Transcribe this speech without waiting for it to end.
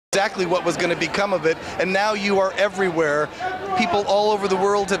exactly what was going to become of it, and now you are everywhere. People all over the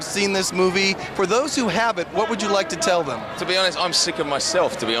world have seen this movie. For those who haven't, what would you like to tell them? To be honest, I'm sick of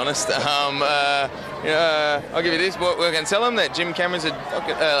myself, to be honest. I'll give you this. We're going to tell them that Jim Cameron's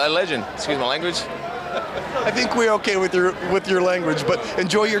a legend. Excuse my language. I think we're okay with your language, but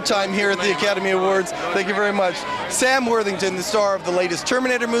enjoy your time here at the Academy Awards. Thank you very much. Sam Worthington, the star of the latest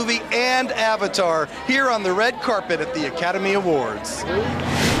Terminator movie and Avatar, here on the red carpet at the Academy Awards.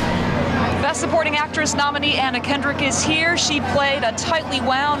 Best Supporting Actress nominee Anna Kendrick is here. She played a tightly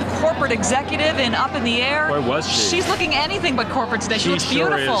wound corporate executive in Up in the Air. Boy, was she. She's looking anything but corporate today. She looks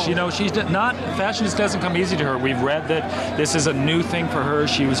beautiful. Sure is. You know, she's not, fashion just doesn't come easy to her. We've read that this is a new thing for her.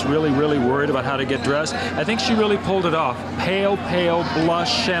 She was really, really worried about how to get dressed. I think she really pulled it off. Pale,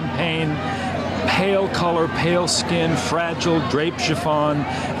 blush, champagne, pale color, pale skin, fragile, draped chiffon,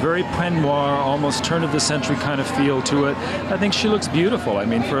 very peignoir, almost turn-of-the-century kind of feel to it. I think she looks beautiful. I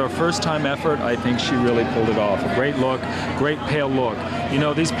mean, for a first-time effort, I think she really pulled it off. A great look, great pale look. You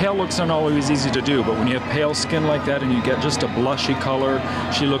know, these pale looks aren't always easy to do, but when you have pale skin like that and you get just a blushy color,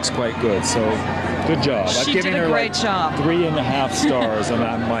 she looks quite good. So, good job. She did a great job. 3.5 stars on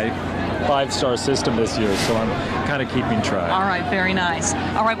my 5-star system this year, so I'm kind of keeping track. All right, very nice.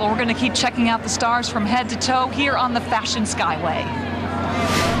 All right, well, we're going to keep checking out the stars from head to toe here on the Fashion Skyway.